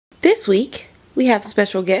This week, we have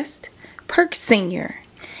special guest, Perk Sr.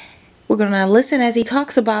 We're going to listen as he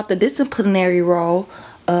talks about the disciplinary role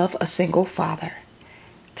of a single father.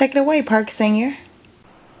 Take it away, Perk Sr.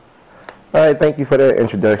 Alright, thank you for that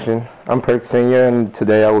introduction. I'm Perk Sr. and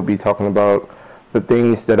today I will be talking about the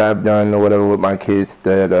things that I've done or whatever with my kids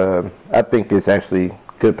that I think is actually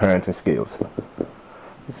good parenting skills.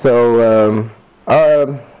 So,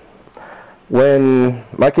 when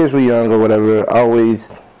my kids were young or whatever, I always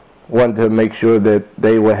wanted to make sure that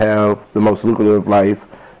they would have the most lucrative life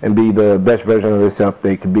and be the best version of themselves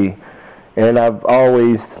they could be. And I've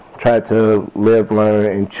always tried to live, learn,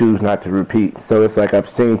 and choose not to repeat. So it's like I've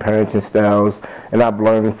seen parenting styles and I've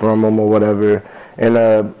learned from them or whatever. And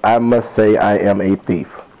I must say I am a thief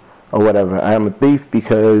or whatever. I am a thief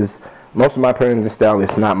because most of my parenting style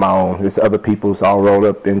is not my own. It's other people's all rolled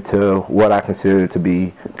up into what I consider to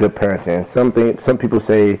be good parenting. Some people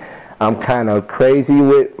say I'm kind of crazy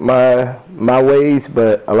with my ways,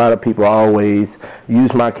 but a lot of people always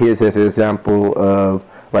use my kids as an example of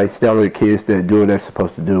like stellar kids that do what they're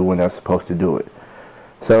supposed to do when they're supposed to do it.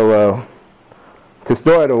 So to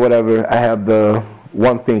start or whatever, I have the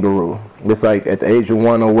one finger rule. It's like at the age of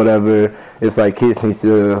 1 or whatever, it's like kids need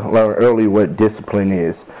to learn early what discipline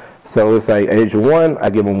is. So it's like age of 1, I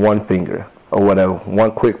give them one finger or whatever,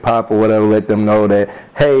 one quick pop or whatever, let them know that,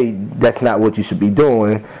 hey, that's not what you should be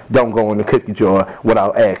doing. Don't go in the cookie jar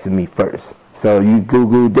without asking me first. So you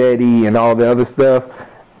goo-goo daddy and all the other stuff,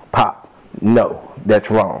 pop. No,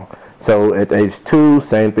 that's wrong. So at age 2,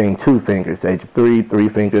 same thing, 2 fingers. Age 3, 3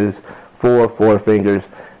 fingers. 4, 4 fingers.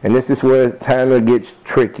 And this is where time gets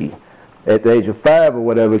tricky. At the age of 5 or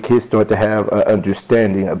whatever, kids start to have an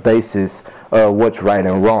understanding, a basis of what's right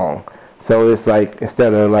and wrong. So it's like,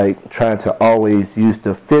 instead of like trying to always use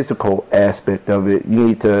the physical aspect of it, you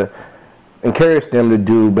need to encourage them to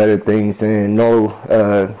do better things and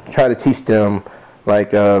try to teach them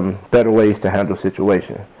like better ways to handle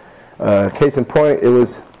situations. Case in point, it was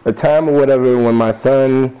a time or whatever when my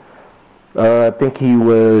son, I think he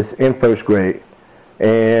was in 1st grade,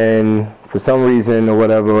 and for some reason or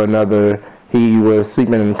whatever or another, he was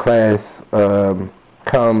sleeping in class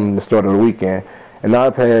come the start of the weekend. And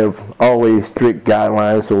I've had always strict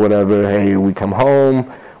guidelines or whatever. Hey, we come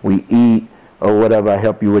home, we eat, or whatever. I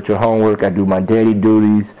help you with your homework. I do my daddy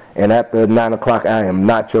duties. And after 9 o'clock, I am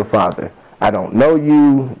not your father. I don't know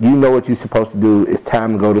you. You know what you're supposed to do. It's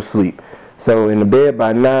time to go to sleep. So in the bed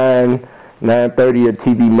by 9:30, the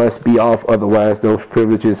TV must be off. Otherwise, those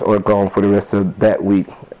privileges are gone for the rest of that week.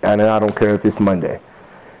 And I don't care if it's Monday.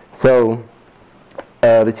 So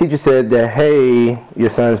the teacher said that, hey, your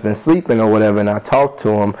son's been sleeping or whatever, and I talked to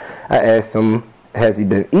him. I asked him, has he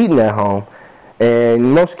been eating at home?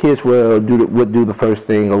 And most kids would do the first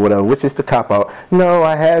thing or whatever, which is the cop-out. No,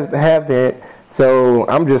 I haven't. So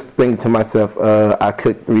I'm just thinking to myself, I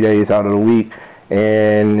cook 3 days out of the week,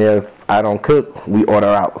 and if I don't cook, we order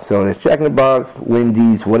out. So there's Jack in the Box,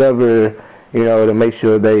 Wendy's, whatever, you know, to make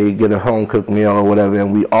sure they get a home-cooked meal or whatever.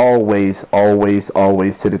 And we always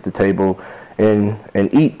sit at the table and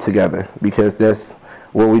eat together, because that's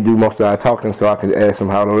what we do most of our talking, so I can ask them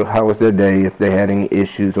how was their day, if they had any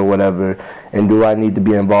issues or whatever, and do I need to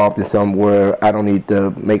be involved in somewhere I don't need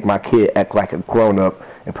to make my kid act like a grown-up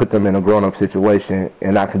and put them in a grown-up situation,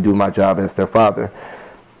 and I can do my job as their father.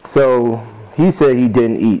 So he said he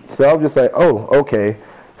didn't eat. So I was just like, oh, okay.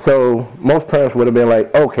 So most parents would have been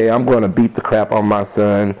like, okay, I'm going to beat the crap on my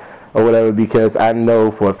son or whatever, because I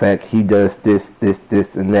know for a fact he does this,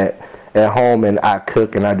 and that at home, and I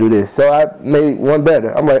cook and I do this. So I made one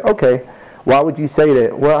better. I'm like, okay, why would you say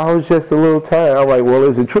that? Well, I was just a little tired. I'm like, well,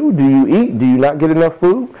 is it true? Do you eat? Do you not get enough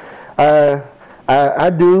food? I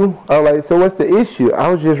do. I'm like, so what's the issue? I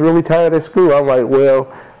was just really tired at school. I'm like,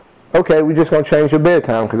 well, okay, we're just going to change your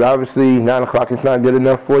bedtime, because obviously 9 o'clock is not good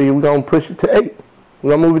enough for you. We're going to push it to 8. We're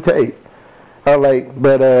going to move it to 8. I'm like,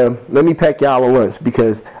 but let me pack y'all a lunch,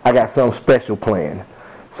 because I got something special planned.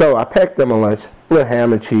 So I packed them a lunch. Little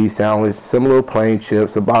ham and cheese sandwich, some little plain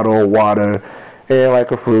chips, a bottle of water, and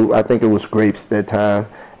like a fruit. I think it was grapes that time.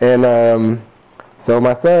 And so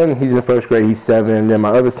my son, he's in 1st grade, he's 7. And then my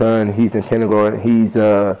other son, he's in kindergarten. He's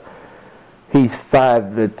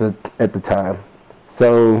 5 at the time.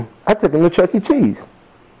 So I took him to Chuck E. Cheese.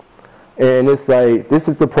 And it's like, this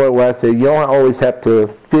is the point where I say you don't always have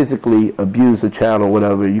to physically abuse a child or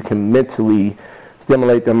whatever. You can mentally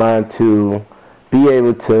stimulate their mind to be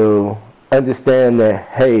able to understand that,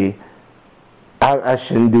 hey, I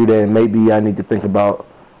shouldn't do that. Maybe I need to think about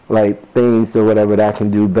like things or whatever that I can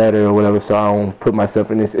do better or whatever, so I don't put myself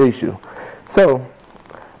in this issue. So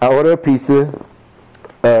I ordered a pizza,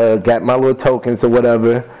 got my little tokens or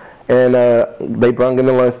whatever, And they brought in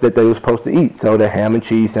the lunch that they were supposed to eat. So the ham and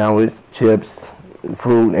cheese sandwich, chips,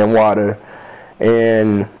 fruit, and water.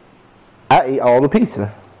 And I ate all the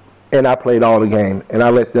pizza. And I played all the game. And I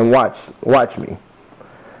let them watch me.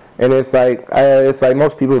 And it's like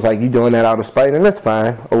most people is like, you doing that out of spite, and that's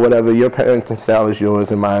fine, or whatever. Your parenting style is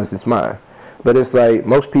yours and mine is mine. But it's like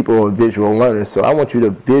most people are visual learners, so I want you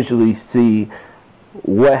to visually see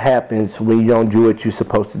what happens when you don't do what you're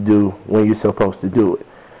supposed to do when you're supposed to do it.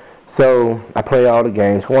 So I played all the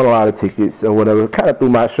games, won a lot of tickets or whatever. Kind of threw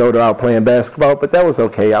my shoulder out playing basketball, but that was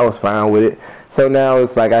okay. I was fine with it. So now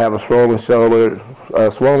it's like I have a swollen shoulder,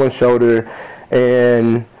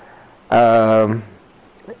 and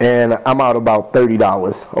I'm out about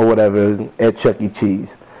 $30 or whatever at Chuck E. Cheese.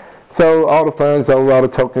 So all the funds, all the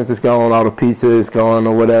tokens is gone, all the pizza is gone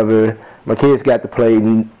or whatever. My kids got to play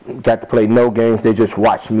no games. They just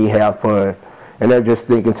watch me have fun, and they're just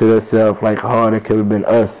thinking to themselves like, oh, it could have been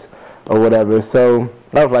us or whatever. So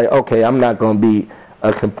I was like, okay, I'm not gonna be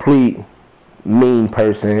a complete mean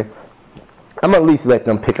person. I'm gonna at least let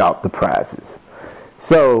them pick out the prizes.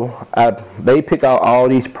 So they pick out all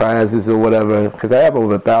these prizes or whatever, because I have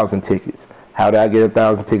over 1,000 tickets. How did I get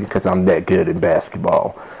 1,000 tickets? Because I'm that good in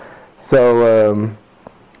basketball. So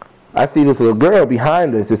I see this little girl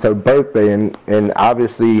behind us. It's her birthday, and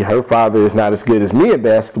obviously her father is not as good as me in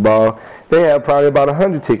basketball. They have probably about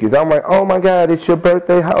 100 tickets. I'm like, oh my God, it's your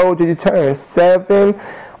birthday. How old did you turn? 7?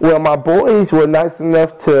 Well, my boys were nice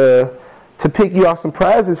enough to pick you out some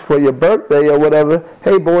prizes for your birthday or whatever.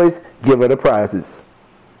 Hey boys, give her the prizes.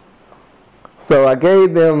 So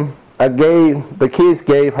the kids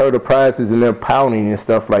gave her the prizes, and they're pounding and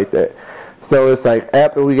stuff like that. So it's like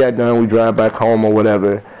after we got done, we drive back home or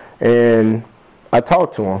whatever, and I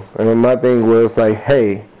talked to them. And my thing was like,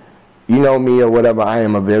 hey, you know me or whatever, I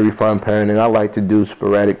am a very fun parent, and I like to do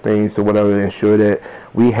sporadic things or whatever to ensure that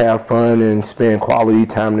we have fun and spend quality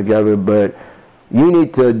time together, but you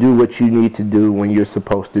need to do what you need to do when you're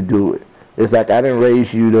supposed to do it. It's like I didn't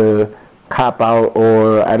raise you to cop out,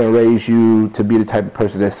 or I didn't raise you to be the type of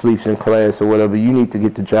person that sleeps in class or whatever. You need to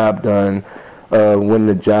get the job done when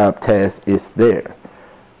the job task is there.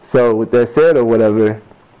 So with that said or whatever,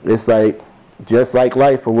 it's like just like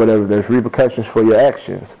life or whatever, there's repercussions for your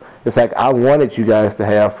actions. It's like I wanted you guys to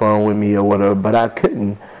have fun with me or whatever, but I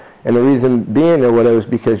couldn't. And the reason being or whatever is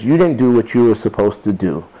because you didn't do what you were supposed to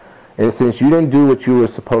do. And since you didn't do what you were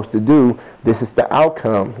supposed to do, this is the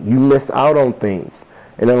outcome. You miss out on things.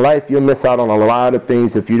 And in life, you'll miss out on a lot of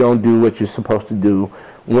things if you don't do what you're supposed to do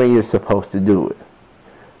when you're supposed to do it.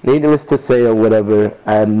 Needless to say or whatever,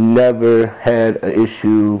 I never had an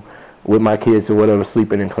issue with my kids or whatever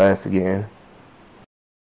sleeping in class again.